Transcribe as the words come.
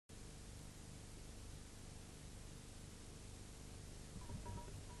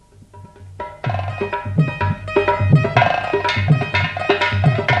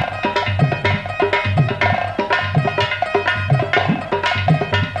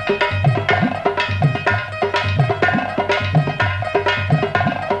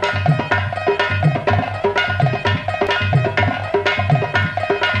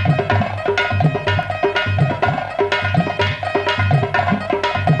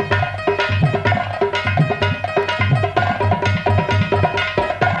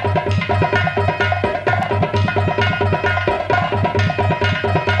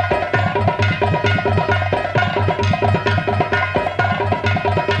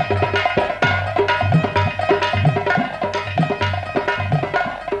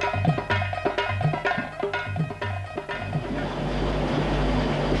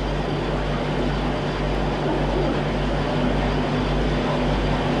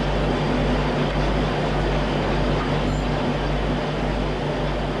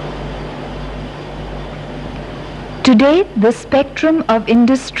Today, the spectrum of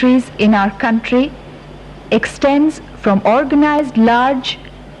industries in our country extends from organized large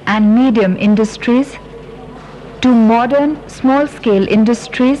and medium industries to modern small-scale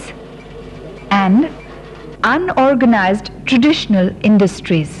industries and unorganized traditional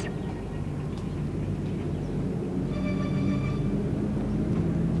industries.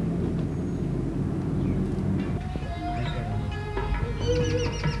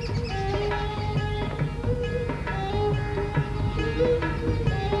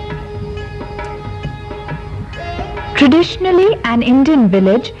 Traditionally, an Indian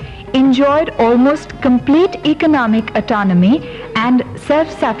village enjoyed almost complete economic autonomy and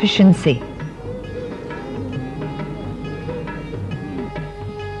self-sufficiency.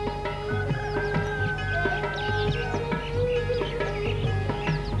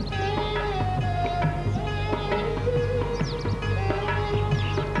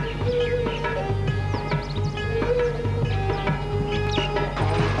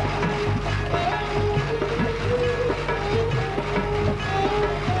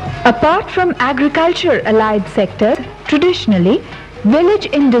 Apart from agriculture-allied sectors, traditionally, village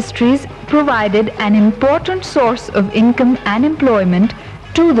industries provided an important source of income and employment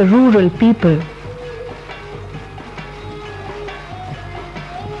to the rural people.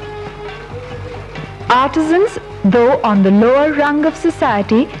 Artisans, though on the lower rung of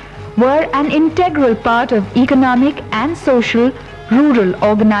society, were an integral part of economic and social rural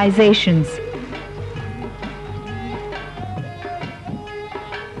organizations.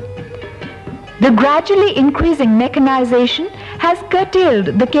 The gradually increasing mechanization has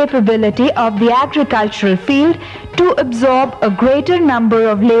curtailed the capability of the agricultural field to absorb a greater number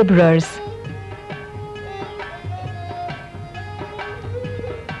of laborers.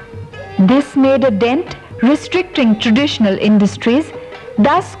 This made a dent, restricting traditional industries,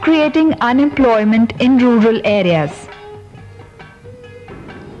 thus creating unemployment in rural areas.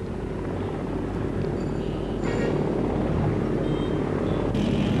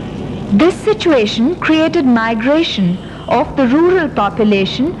 This situation created migration of the rural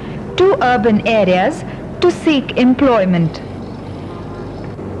population to urban areas to seek employment.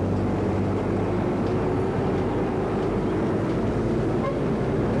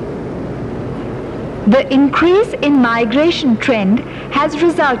 The increase in migration trend has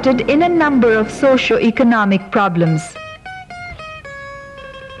resulted in a number of socio-economic problems.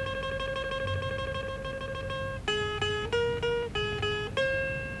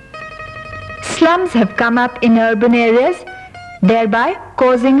 Slums have come up in urban areas, thereby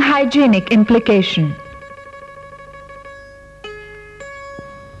causing hygienic implication.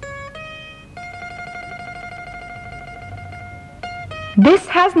 This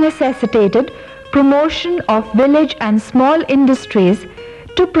has necessitated promotion of village and small industries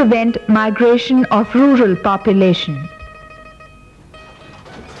to prevent migration of rural population.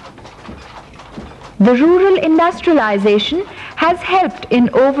 The rural industrialization has helped in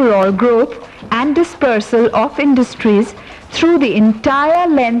overall growth and dispersal of industries through the entire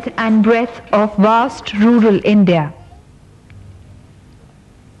length and breadth of vast rural India.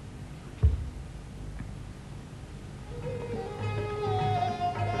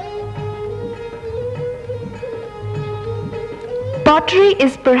 Pottery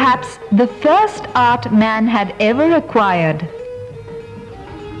is perhaps the first art man had ever acquired.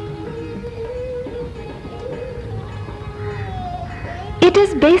 It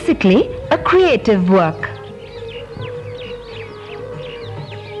is basically a creative work.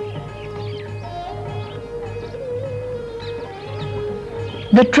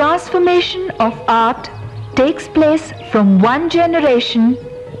 The transformation of art takes place from one generation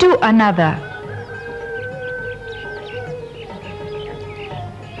to another.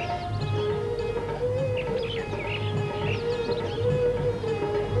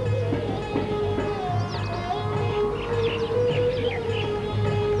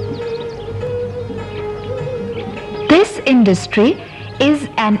 industry is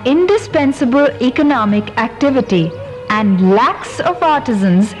an indispensable economic activity, and lakhs of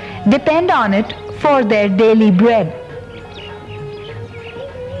artisans depend on it for their daily bread.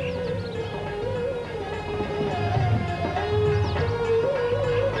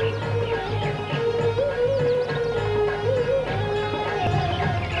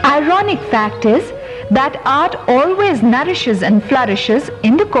 Ironic fact is that art always nourishes and flourishes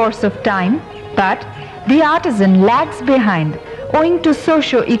in the course of time, but the artisan lags behind owing to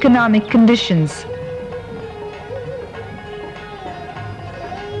socio-economic conditions.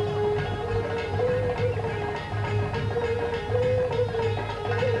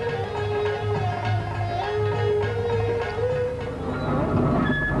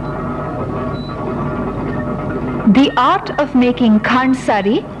 The art of making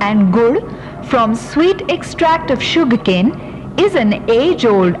khansari and gur from sweet extract of sugarcane is an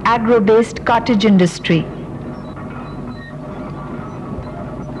age-old agro-based cottage industry.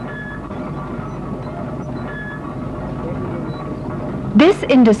 This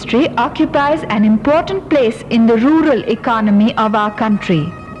industry occupies an important place in the rural economy of our country.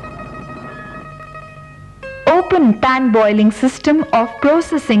 Open pan boiling system of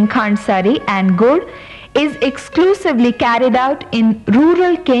processing khansari and gur is exclusively carried out in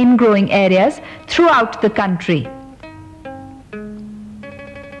rural cane growing areas throughout the country.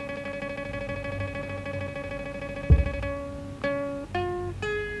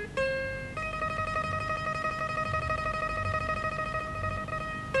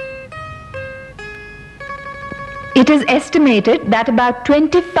 It is estimated that about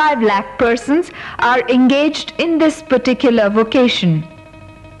 25 lakh persons are engaged in this particular vocation.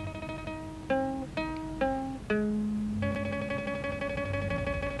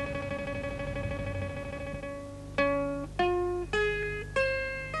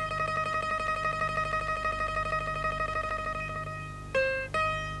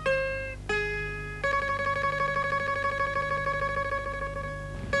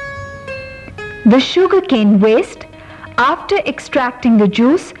 The sugarcane waste, after extracting the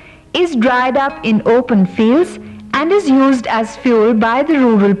juice, is dried up in open fields and is used as fuel by the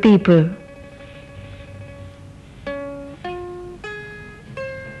rural people.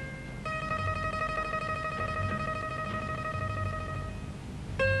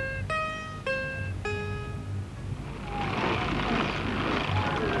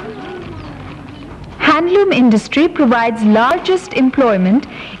 Handloom industry provides largest employment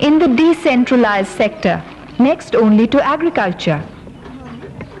in the decentralized sector, next only to agriculture.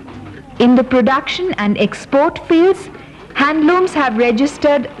 In the production and export fields, handlooms have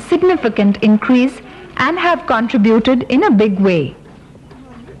registered significant increase and have contributed in a big way.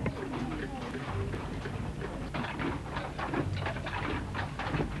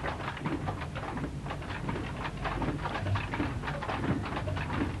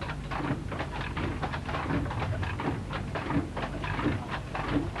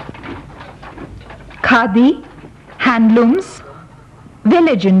 Khadi, handlooms,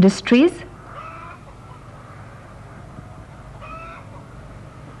 village industries,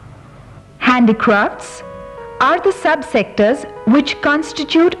 handicrafts are the subsectors which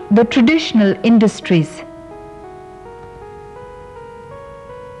constitute the traditional industries.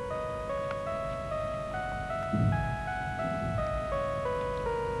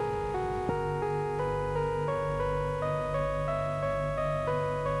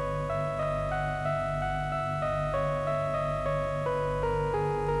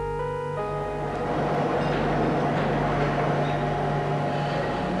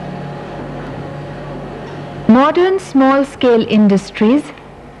 Modern small-scale industries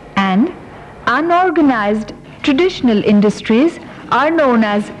and unorganized traditional industries are known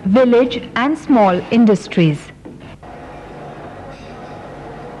as village and small industries.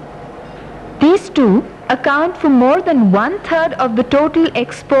 These two account for more than 1/3 of the total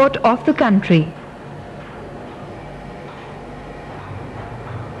export of the country.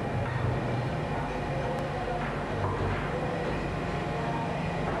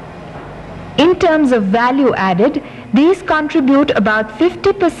 In terms of value added, these contribute about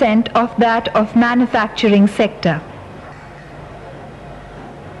 50% of that of manufacturing sector.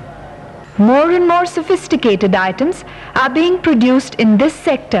 More and more sophisticated items are being produced in this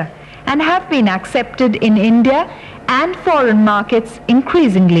sector and have been accepted in India and foreign markets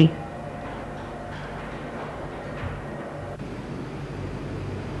increasingly.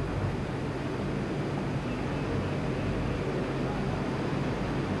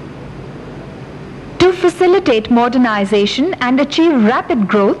 To facilitate modernization and achieve rapid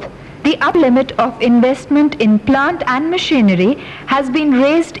growth, the upper limit of investment in plant and machinery has been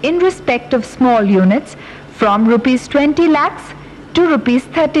raised in respect of small units from rupees 20 lakhs to rupees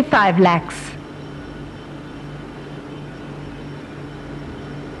 35 lakhs.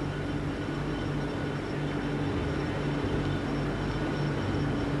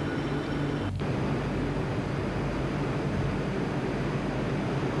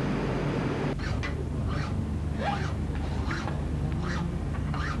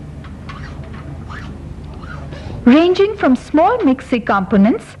 Ranging from small mixing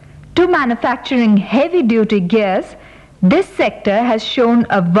components to manufacturing heavy-duty gears, this sector has shown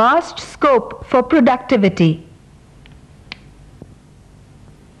a vast scope for productivity.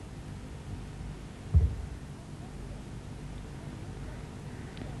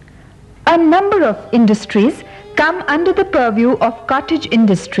 A number of industries come under the purview of cottage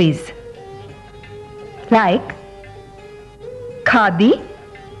industries, like khadi,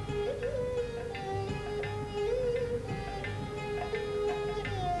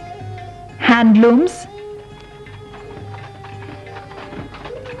 handlooms,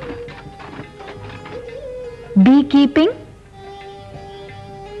 beekeeping,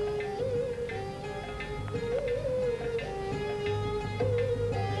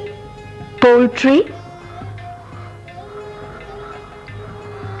 poultry,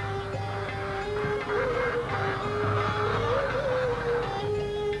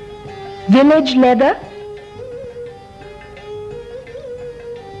 village leather,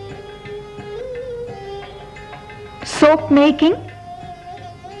 soap making,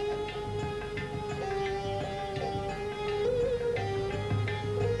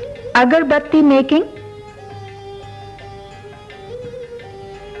 agarbatti making,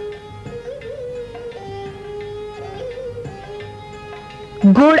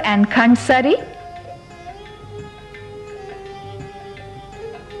 gur and khandsari,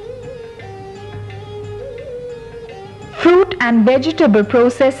 fruit and vegetable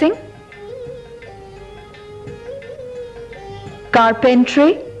processing,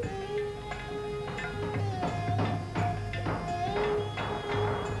 carpentry,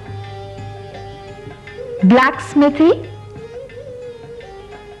 blacksmithy,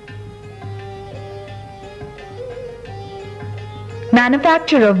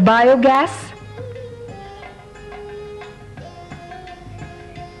 manufacture of biogas,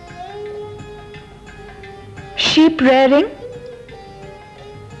 sheep rearing,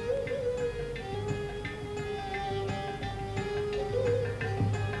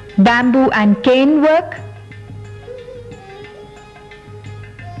 bamboo and cane work,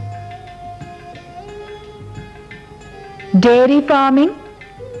 dairy farming,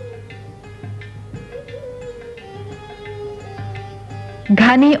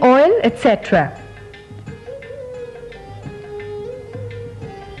 ghani oil, etc.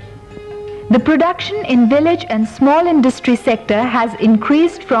 The production in village and small industry sector has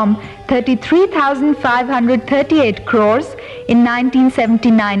increased from 33,538 crores in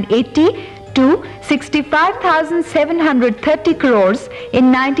 1979-80 to 65,730 crores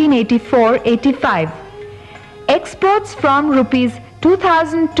in 1984-85. Exports from rupees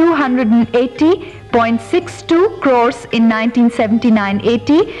 2,280.62 crores in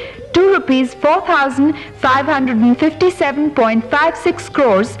 1979-80 to rupees 4,557.56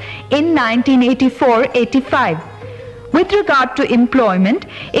 crores in 1984-85. With regard to employment,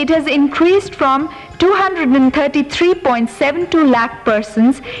 it has increased from 233.72 lakh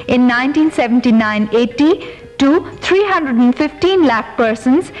persons in 1979-80 to 315 lakh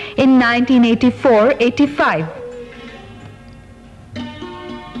persons in 1984-85.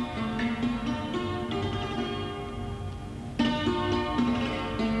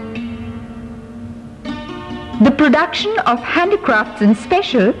 The production of handicrafts in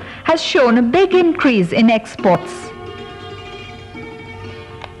special has shown a big increase in exports.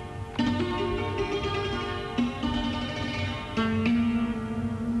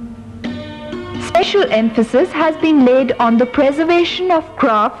 Special emphasis has been laid on the preservation of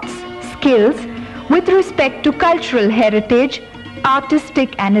crafts, skills with respect to cultural heritage,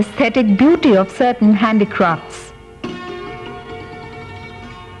 artistic and aesthetic beauty of certain handicrafts.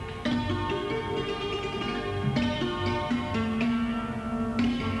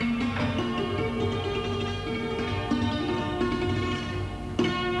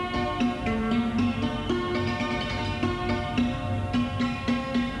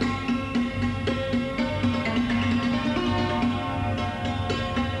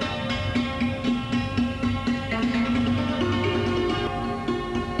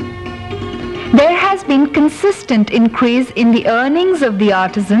 There has been consistent increase in the earnings of the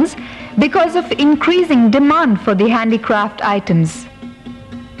artisans because of increasing demand for the handicraft items.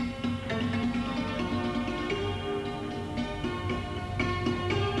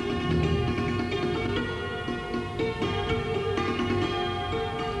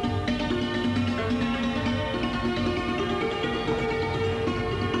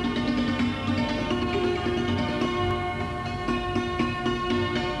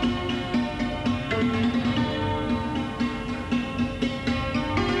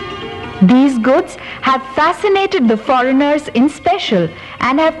 These goods have fascinated the foreigners in special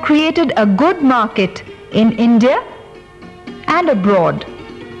and have created a good market in India and abroad.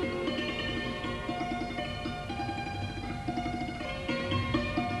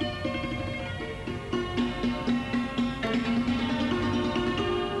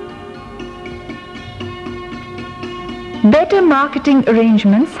 Better marketing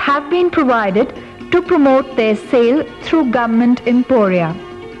arrangements have been provided to promote their sale through government emporia.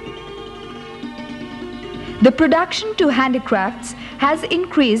 The production to handicrafts has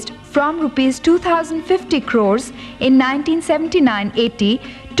increased from rupees 2050 crores in 1979-80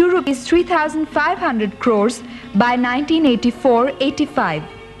 to rupees 3500 crores by 1984-85.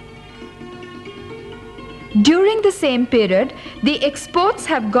 During the same period, the exports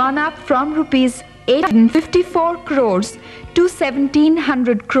have gone up from rupees 854 crores to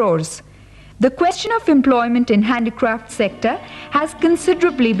 1700 crores. The question of employment in handicraft sector has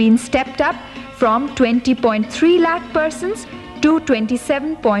considerably been stepped up from 20.3 lakh persons to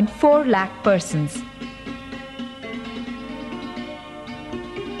 27.4 lakh persons.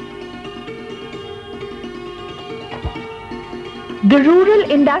 The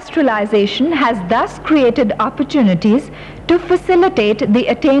rural industrialization has thus created opportunities to facilitate the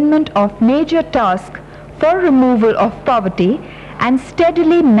attainment of major tasks for removal of poverty and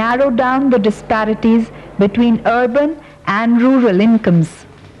steadily narrow down the disparities between urban and rural incomes.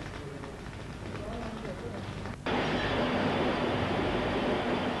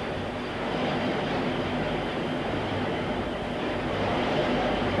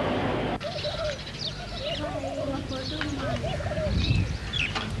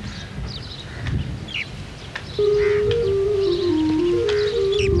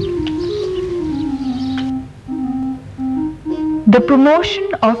 The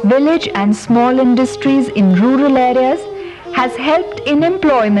promotion of village and small industries in rural areas has helped in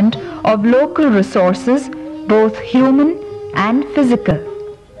employment of local resources, both human and physical.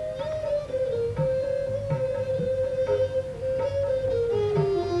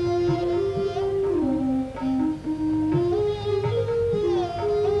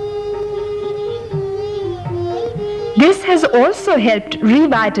 This has also helped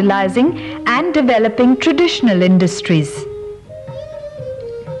revitalizing and developing traditional industries.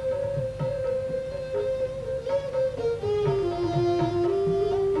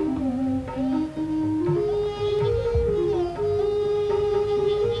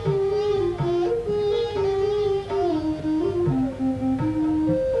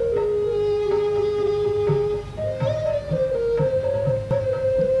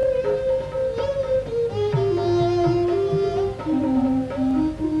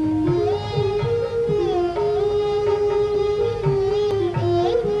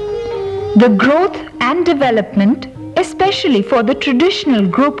 The growth and development, especially for the traditional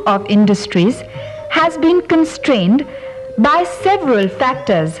group of industries, has been constrained by several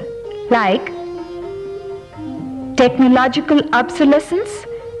factors like technological obsolescence,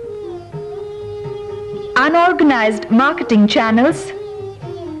 unorganized marketing channels,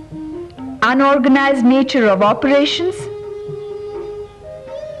 unorganized nature of operations,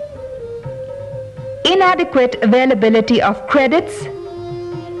 inadequate availability of credits,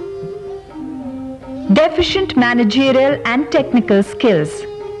 deficient managerial and technical skills.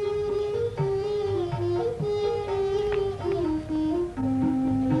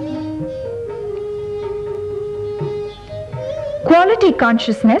 Quality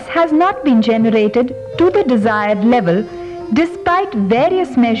consciousness has not been generated to the desired level despite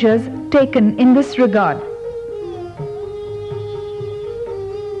various measures taken in this regard.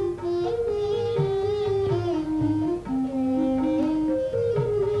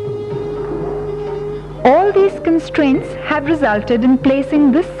 All these constraints have resulted in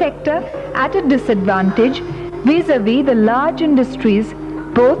placing this sector at a disadvantage vis-à-vis the large industries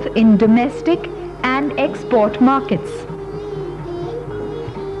both in domestic and export markets.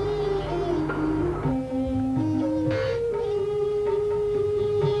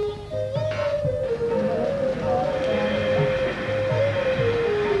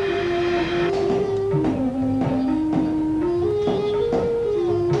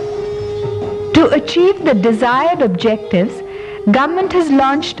 To achieve the desired objectives, government has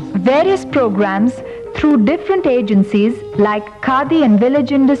launched various programs through different agencies like Khadi and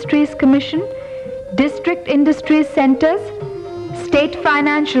Village Industries Commission, District Industries Centers, State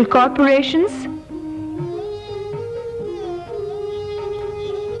Financial Corporations,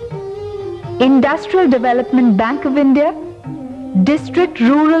 Industrial Development Bank of India, District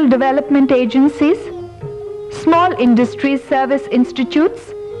Rural Development Agencies, Small Industries Service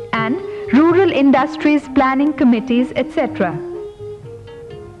Institutes, and Rural Industries Planning Committees, etc.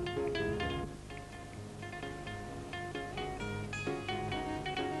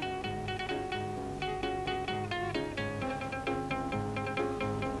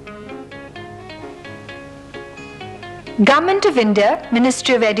 Government of India,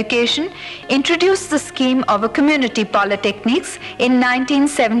 Ministry of Education, introduced the scheme of a community polytechnics in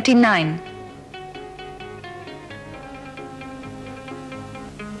 1979.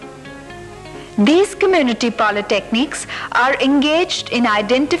 These community polytechnics are engaged in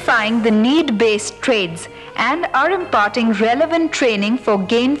identifying the need-based trades and are imparting relevant training for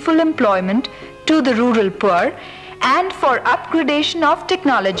gainful employment to the rural poor and for upgradation of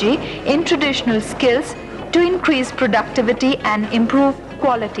technology in traditional skills to increase productivity and improve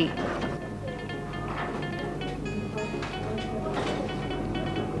quality.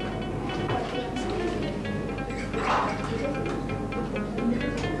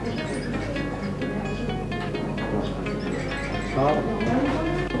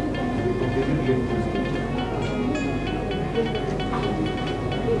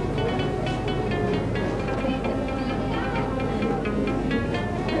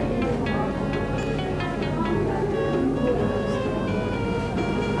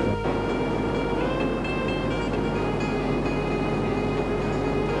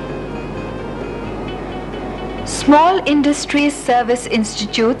 Small Industries Service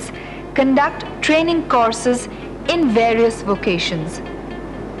Institutes conduct training courses in various vocations.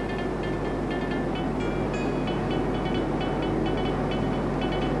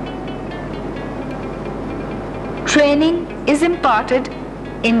 Training is imparted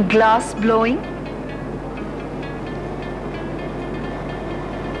in glass blowing,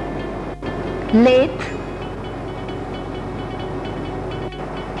 lathe,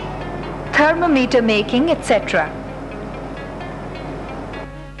 thermometer making, etc.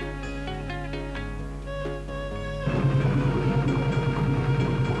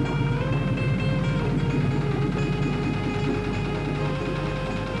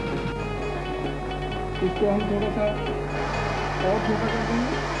 इसको हम थोड़ा सा और छोटा कर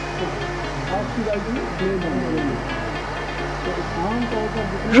देंगे तो आपकी राइटिंग बनेगी।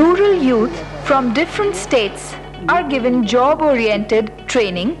 Rural youth from different states are given job-oriented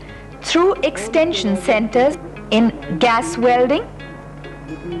training through extension centers in gas welding,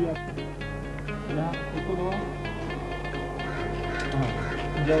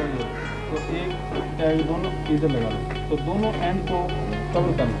 तो एक टैग दोनों इधर लगा लो तो दोनों एंड को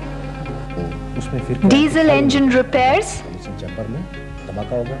कवर करना। उसमें फिर diesel engine repairs, चैम्बर में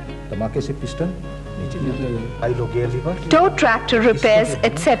धमाका होगा, धमाके से पिस्टन नीचे high low gear lever, tow tractor repairs,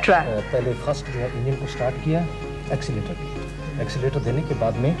 etc. पहले फर्स्ट जो है इंजन को स्टार्ट किया, एक्सीलेटर देने के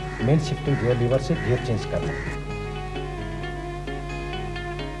बाद में मेन शिफ्टिंग गियर लीवर से गियर चेंज करना।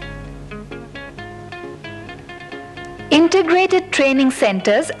 Integrated training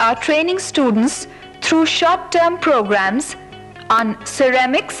centers are training students through short-term programs on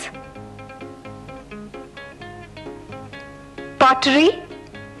ceramics, pottery,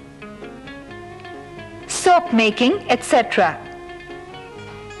 soap making, etc.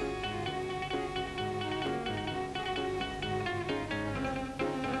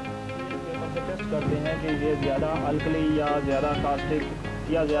 Test करते हैं कि ये ज़्यादा अल्कली या ज़्यादा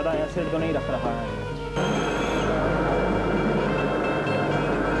कास्टिक या ज़्यादा एसिड तो नहीं रख रहा है।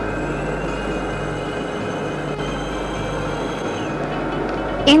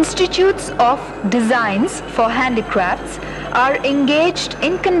 Institutes of Designs for Handicrafts are engaged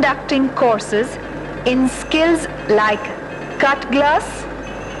in conducting courses in skills like cut glass,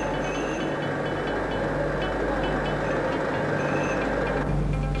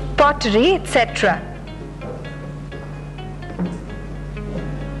 pottery, etc.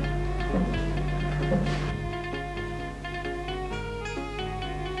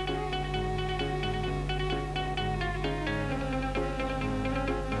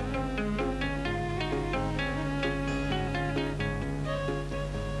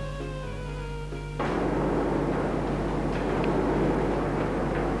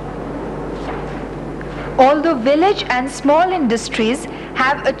 Although village and small industries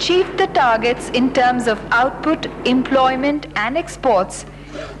have achieved the targets in terms of output, employment and exports,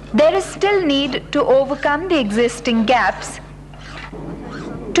 there is still need to overcome the existing gaps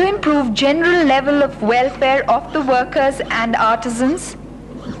to improve general level of welfare of the workers and artisans,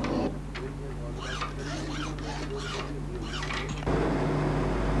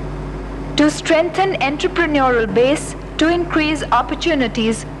 to strengthen entrepreneurial base, to increase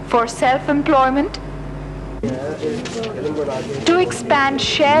opportunities for self-employment, to expand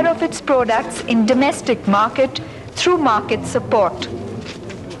share of its products in domestic market through market support,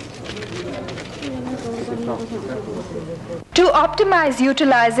 to optimize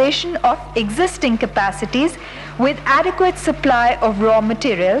utilization of existing capacities with adequate supply of raw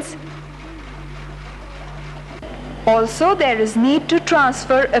materials. Also, there is need to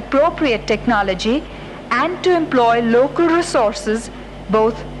transfer appropriate technology and to employ local resources,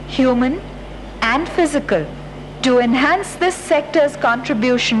 both human and physical, to enhance this sector's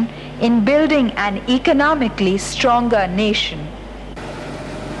contribution in building an economically stronger nation.